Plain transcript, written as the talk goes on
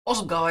What's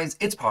up guys,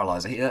 it's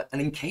Paraly5er here, and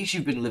in case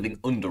you've been living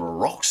under a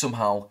rock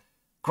somehow,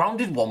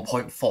 Grounded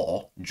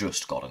 1.4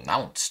 just got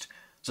announced.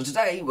 So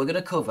today we're going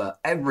to cover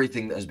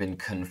everything that has been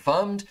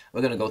confirmed,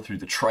 we're going to go through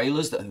the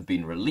trailers that have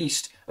been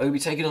released, and we'll be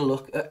taking a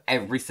look at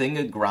everything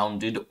at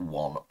Grounded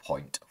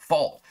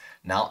 1.4.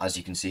 Now, as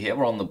you can see here,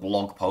 we're on the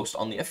blog post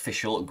on the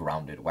official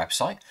Grounded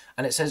website,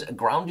 and it says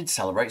Grounded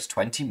celebrates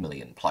 20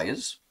 million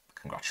players,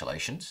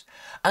 congratulations,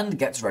 and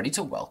gets ready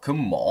to welcome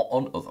more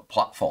on other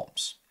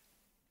platforms.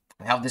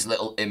 We have this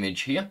little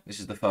image here.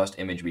 This is the first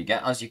image we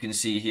get. As you can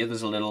see here,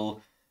 there's a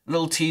little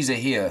teaser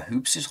here.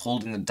 Hoops is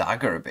holding the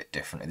dagger a bit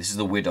differently. This is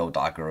the Widow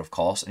dagger, of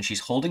course, and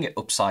she's holding it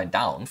upside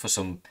down for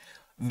some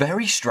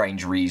very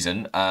strange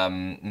reason.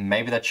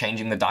 Maybe they're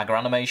changing the dagger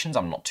animations.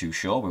 I'm not too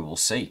sure. We will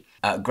see.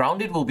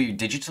 Grounded will be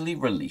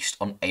digitally released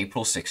on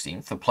April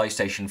 16th for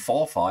PlayStation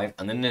 4, 5,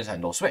 and the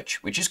Nintendo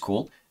Switch, which is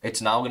cool. It's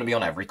now going to be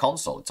on every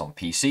console. It's on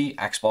PC,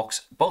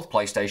 Xbox, both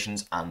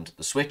PlayStations, and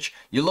the Switch.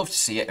 You love to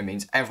see it. It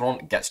means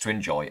everyone gets to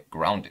enjoy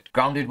Grounded.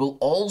 Grounded will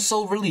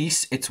also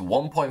release its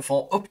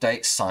 1.4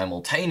 update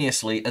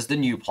simultaneously as the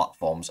new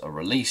platforms are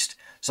released,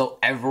 so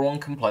everyone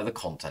can play the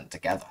content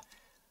together.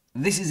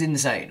 This is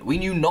insane. We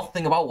knew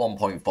nothing about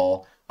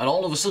 1.4, and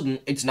all of a sudden,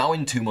 it's now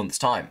in 2 months'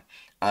 time.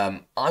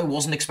 I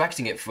wasn't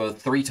expecting it for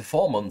 3 to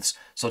 4 months,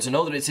 so to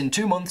know that it's in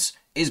 2 months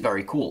is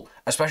very cool,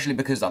 especially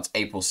because that's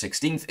April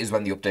 16th is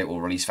when the update will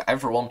release for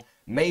everyone.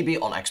 Maybe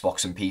on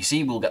Xbox and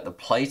PC we'll get the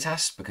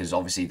playtest, because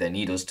obviously they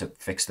need us to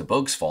fix the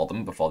bugs for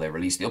them before they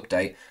release the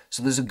update.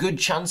 So there's a good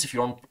chance if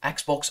you're on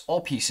Xbox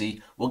or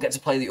PC, we'll get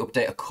to play the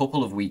update a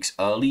couple of weeks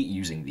early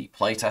using the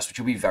playtest, which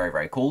will be very,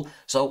 very cool.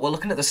 So we're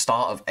looking at the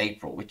start of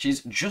April, which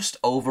is just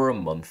over a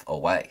month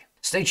away.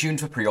 Stay tuned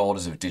for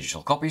pre-orders of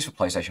digital copies for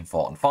PlayStation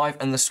 4 and 5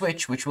 and the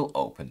Switch, which will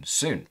open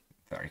soon.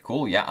 Very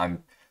cool. Yeah,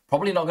 I'm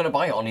probably not going to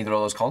buy it on either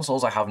of those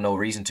consoles. I have no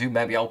reason to.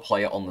 Maybe I'll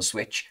play it on the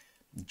Switch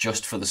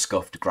just for the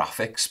scuffed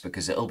graphics,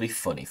 because it'll be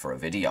funny for a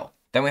video.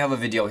 Then we have a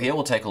video here.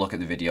 We'll take a look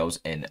at the videos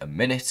in a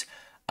minute.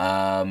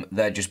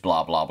 They're just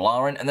blah, blah,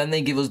 blah. And then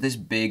they give us this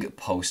big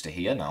poster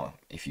here. Now,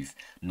 if you've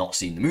not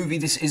seen the movie,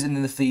 this is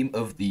in the theme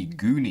of The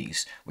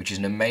Goonies, which is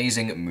an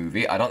amazing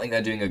movie. I don't think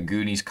they're doing a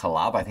Goonies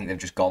collab. I think they've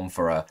just gone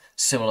for a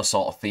similar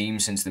sort of theme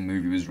since the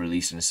movie was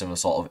released in a similar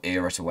sort of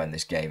era to when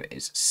this game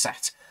is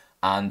set.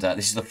 And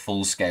this is the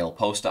full-scale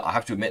poster. I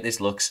have to admit,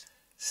 this looks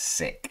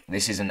sick.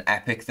 This is an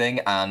epic thing,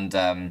 and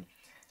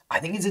I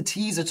think it's a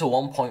teaser to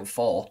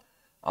 1.4.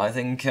 I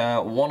think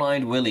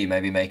One-Eyed Willy may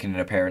be making an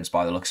appearance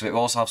by the looks of it. We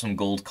also have some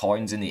gold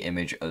coins in the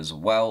image as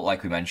well.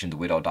 Like we mentioned, the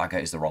Widow dagger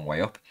is the wrong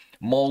way up.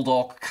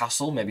 Moldork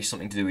Castle, maybe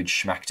something to do with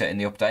Schmector in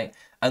the update.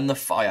 And the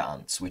Fire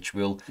Ants, which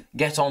we'll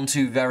get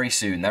onto very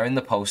soon. They're in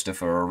the poster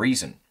for a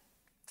reason.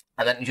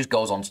 And then it just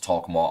goes on to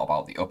talk more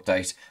about the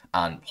update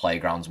and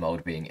Playgrounds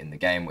mode being in the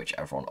game, which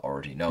everyone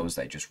already knows.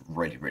 They just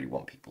really, really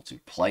want people to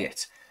play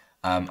it.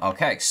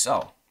 Okay,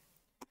 so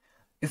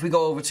if we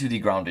go over to the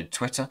Grounded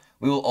Twitter,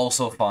 we will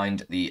also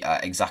find the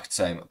exact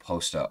same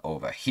poster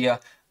over here,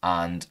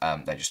 and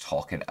they're just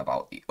talking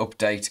about the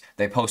update.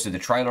 They posted the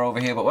trailer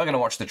over here, but we're going to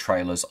watch the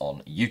trailers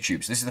on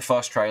YouTube. So this is the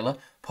first trailer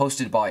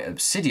posted by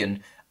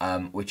Obsidian,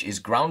 which is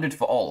Grounded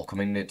for All,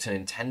 coming to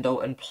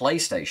Nintendo and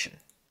PlayStation.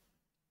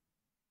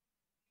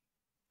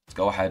 Let's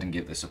go ahead and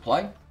give this a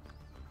play.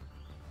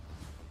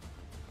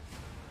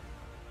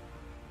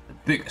 The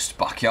biggest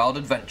backyard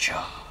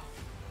adventure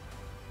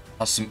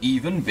has some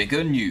even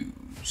bigger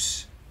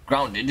news.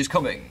 Grounded is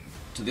coming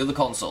to the other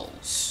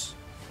consoles.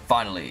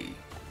 Finally.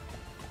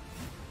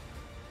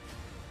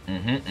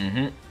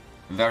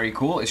 Very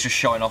cool. It's just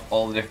showing off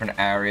all the different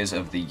areas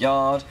of the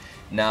yard.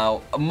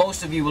 Now,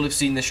 most of you will have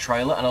seen this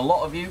trailer, and a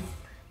lot of you,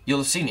 you'll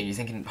have seen it. You're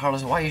thinking,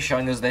 Paraly5er, why are you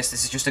showing us this?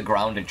 This is just a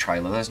Grounded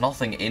trailer. There's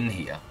nothing in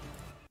here.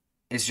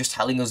 It's just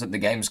telling us that the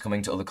game's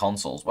coming to other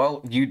consoles.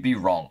 Well, you'd be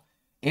wrong.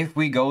 If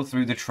we go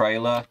through the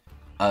trailer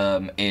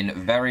in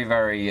very,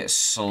 very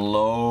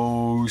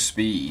slow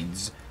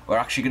speeds, we're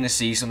actually going to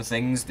see some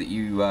things that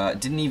you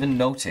didn't even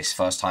notice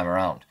first time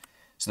around.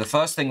 So the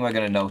first thing we're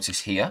going to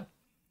notice here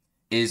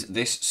is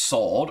this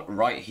sword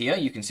right here.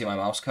 You can see my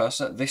mouse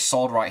cursor. This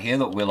sword right here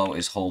that Willow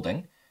is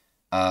holding.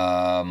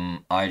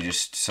 I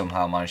just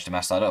somehow managed to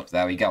mess that up.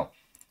 There we go.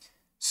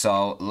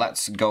 So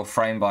let's go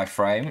frame by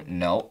frame.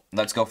 No,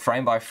 let's go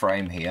frame by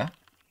frame here.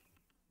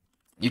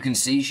 You can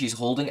see she's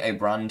holding a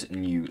brand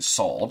new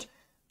sword.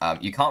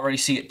 You can't really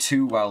see it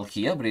too well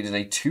here, but it is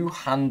a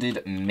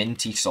two-handed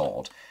minty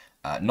sword.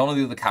 None of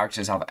the other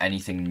characters have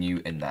anything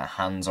new in their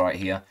hands right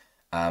here.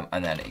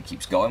 And then it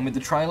keeps going with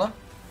the trailer.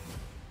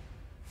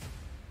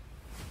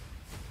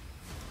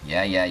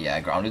 Yeah.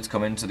 Grounded's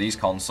coming to these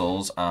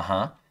consoles.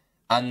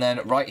 And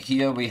then right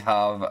here we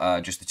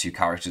have just the two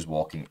characters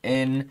walking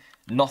in.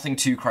 Nothing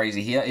too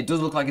crazy here. It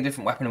does look like a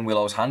different weapon in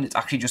Willow's hand. It's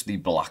actually just the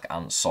Black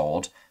Ant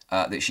sword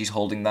that she's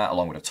holding there,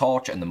 along with a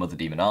torch and the Mother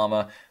Demon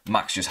armor.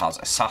 Max just has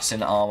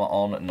assassin armor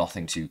on.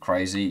 Nothing too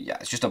crazy. Yeah,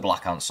 it's just a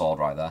Black Ant sword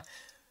right there.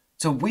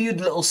 It's a weird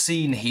little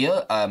scene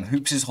here.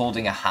 Hoops is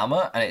holding a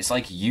hammer, and it's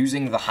like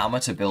using the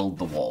hammer to build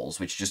the walls,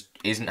 which just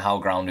isn't how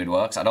Grounded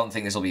works. I don't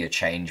think this will be a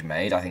change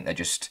made. I think they're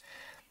just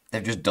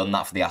They've just done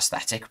that for the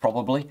aesthetic,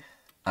 probably.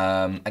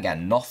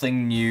 Again,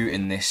 nothing new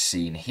in this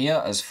scene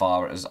here, as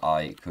far as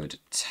I could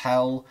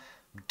tell.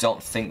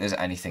 Don't think there's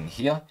anything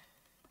here.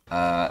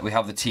 We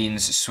have the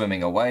teens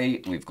swimming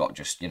away. We've got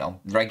just, you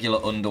know,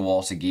 regular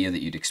underwater gear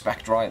that you'd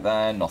expect right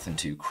there. Nothing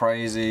too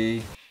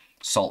crazy.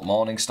 Salt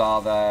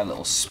Morningstar there.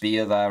 Little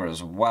spear there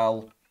as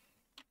well.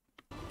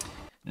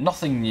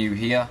 Nothing new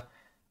here.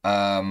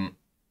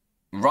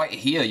 Right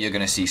here, you're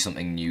going to see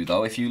something new,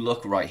 though. If you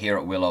look right here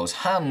at Willow's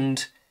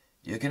hand,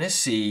 you're going to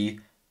see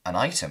an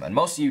item. And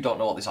most of you don't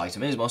know what this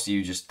item is. Most of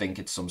you just think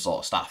it's some sort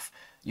of staff.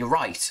 You're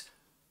right.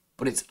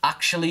 But it's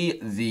actually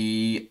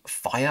the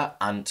Fire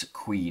Ant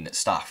Queen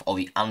staff, or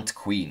the Ant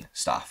Queen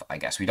staff, I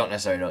guess. We don't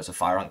necessarily know it's a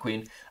Fire Ant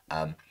Queen,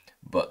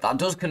 but that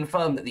does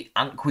confirm that the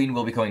Ant Queen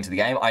will be coming to the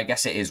game. I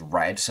guess it is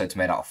red, so it's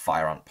made out of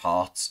Fire Ant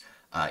parts.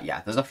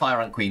 Yeah, there's a Fire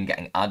Ant Queen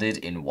getting added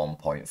in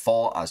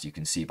 1.4, as you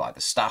can see by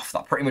the staff.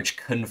 That pretty much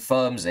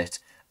confirms it.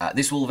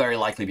 This will very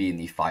likely be in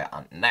the Fire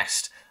Ant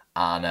Nest.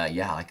 And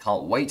yeah, I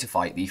can't wait to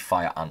fight the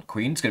Fire Ant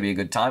Queen. It's going to be a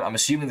good time. I'm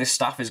assuming this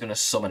staff is going to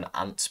summon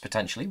ants,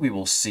 potentially. We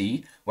will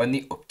see when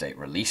the update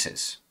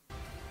releases.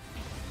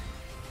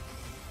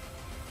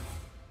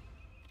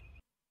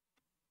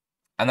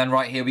 And then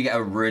right here, we get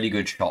a really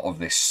good shot of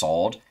this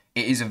sword.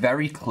 It is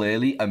very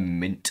clearly a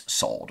mint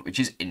sword, which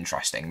is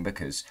interesting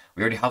because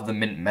we already have the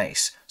mint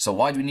mace. So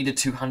why do we need a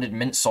two-handed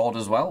mint sword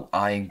as well?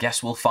 I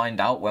guess we'll find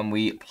out when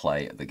we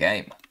play the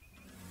game.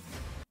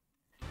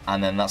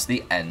 And then that's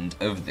the end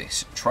of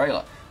this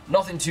trailer.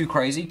 Nothing too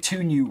crazy.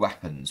 2 new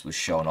weapons was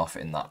shown off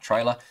in that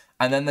trailer.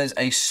 And then there's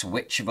a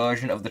Switch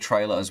version of the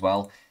trailer as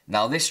well.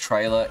 Now this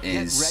trailer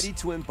is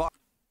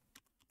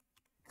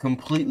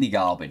completely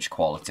garbage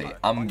quality.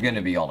 I'm going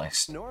to be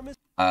honest.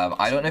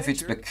 I don't know if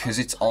it's because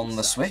it's on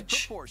the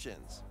Switch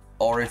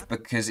or if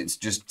because it's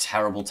just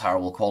terrible,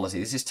 terrible quality.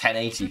 This is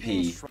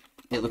 1080p.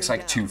 It looks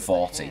like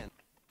 240.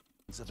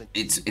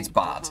 It's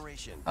bad.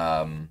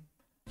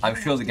 I'm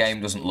sure the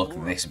game doesn't look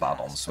this bad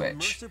on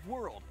Switch,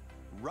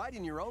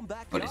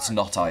 but it's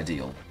not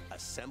ideal.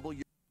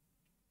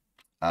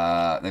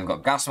 They've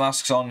got gas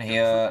masks on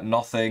here,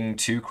 nothing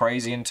too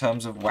crazy in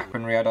terms of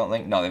weaponry, I don't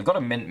think. No, they've got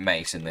a mint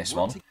mace in this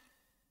one.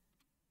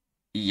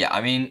 Yeah, I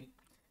mean,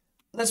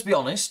 let's be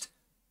honest,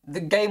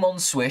 the game on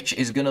Switch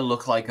is going to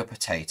look like a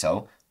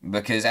potato,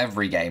 because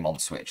every game on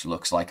Switch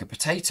looks like a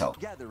potato.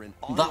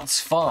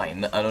 That's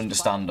fine and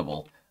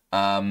understandable.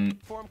 And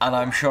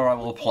I'm sure I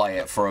will play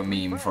it for a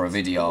meme for a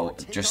video,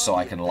 just so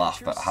I can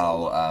laugh at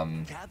how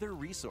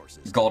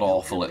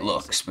god-awful it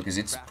looks, because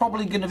it's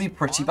probably going to be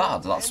pretty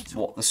bad. That's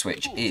what the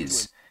Switch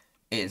is.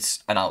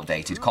 It's an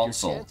outdated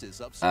console.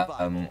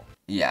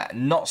 Yeah,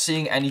 not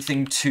seeing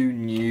anything too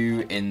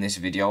new in this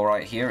video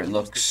right here. It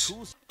looks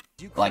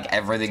like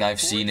everything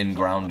I've seen in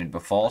Grounded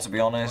before, to be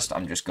honest.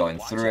 I'm just going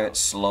through it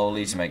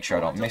slowly to make sure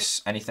I don't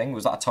miss anything.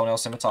 Was that a toenail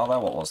scimitar there?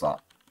 What was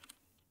that?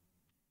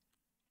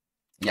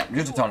 Yeah,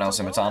 just a toenail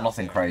scimitar,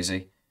 nothing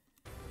crazy.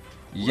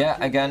 Yeah,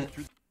 again,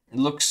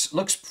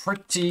 looks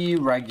pretty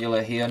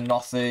regular here,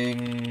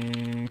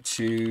 nothing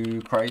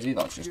too crazy.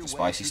 That's just a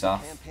spicy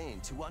staff.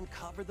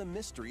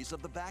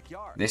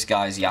 This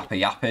guy's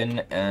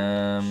yapping.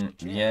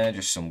 Yeah,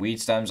 just some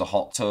weed stems, a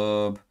hot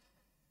tub.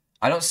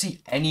 I don't see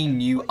any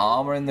new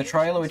armor in the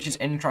trailer, which is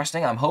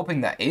interesting. I'm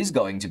hoping there is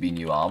going to be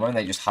new armor, and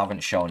they just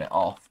haven't shown it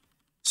off.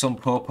 Some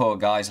poor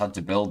guys had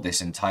to build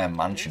this entire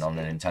mansion on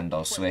a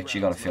Nintendo Switch.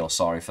 You gotta feel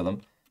sorry for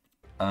them.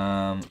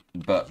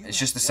 But it's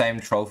just the same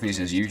trophies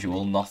as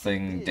usual.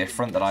 Nothing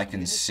different that I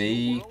can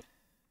see.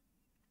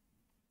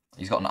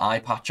 He's got an eye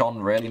patch on,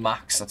 really,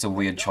 Max? That's a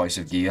weird choice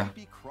of gear.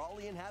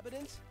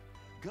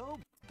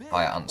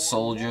 Fire Ant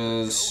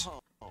Soldiers.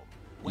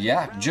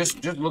 Yeah,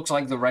 just looks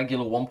like the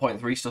regular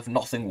 1.3 stuff.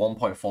 Nothing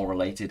 1.4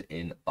 related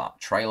in that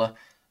trailer.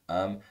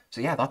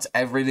 So yeah, that's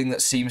everything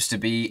that seems to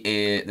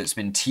be that's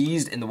been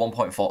teased in the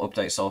 1.4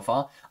 update so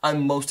far.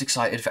 I'm most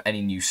excited for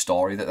any new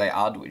story that they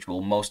add, which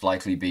will most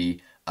likely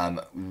be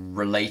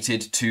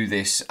related to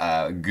this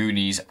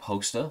Goonies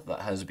poster that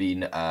has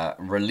been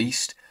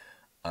released.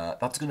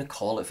 That's going to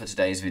call it for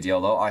today's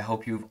video, though. I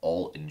hope you've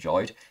all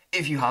enjoyed.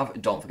 If you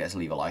have, don't forget to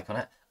leave a like on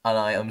it. And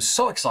I am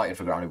so excited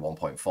for Grounded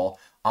 1.4.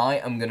 I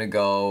am going to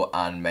go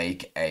and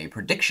make a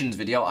predictions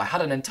video. I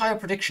had an entire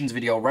predictions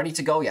video ready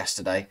to go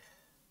yesterday,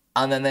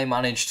 and then they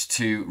managed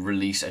to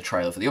release a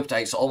trailer for the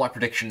update, so all my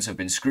predictions have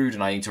been screwed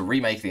and I need to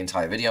remake the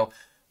entire video.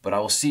 But I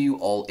will see you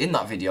all in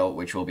that video,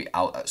 which will be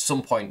out at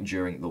some point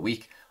during the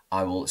week.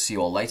 I will see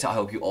you all later. I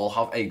hope you all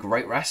have a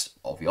great rest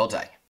of your day.